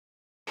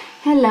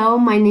Hello,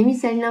 my name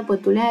is Alina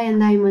Pătulea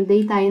and I'm a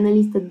data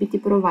analyst at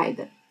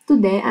btProvider.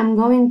 Today I'm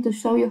going to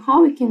show you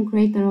how we can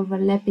create an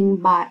overlapping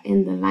bar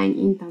and a line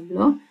in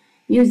Tableau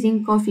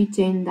using coffee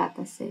chain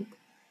dataset.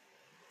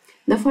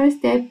 The first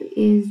step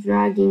is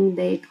dragging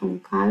date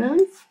on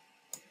columns,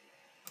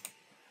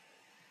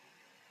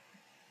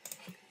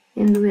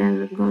 and we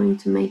are going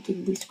to make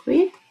it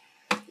discrete.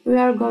 We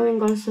are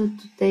going also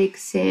to take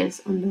sales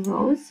on the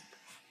rows,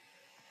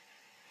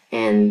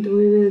 and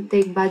we will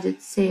take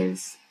budget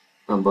sales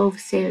above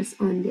sales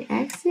on the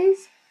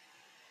axis.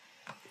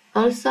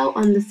 Also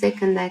on the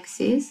second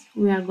axis,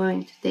 we are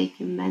going to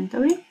take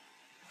inventory.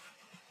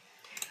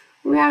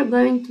 We are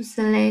going to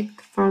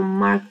select from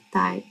mark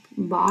type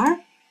bar.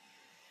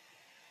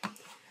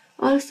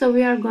 Also,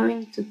 we are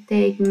going to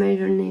take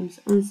measure names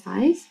on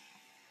size.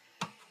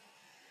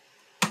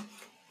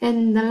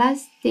 And the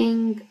last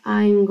thing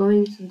I'm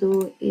going to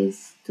do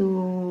is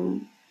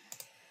to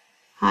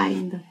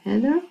hide the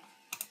header.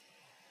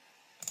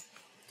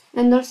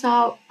 And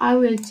also, I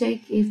will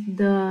check if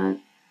the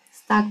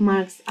stack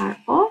marks are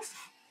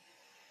off.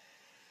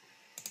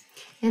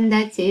 And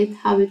that's it,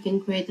 how we can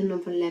create an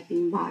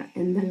overlapping bar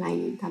and a line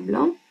in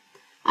Tableau.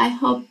 I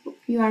hope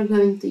you are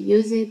going to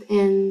use it,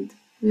 and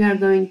we are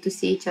going to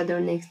see each other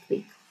next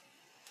week.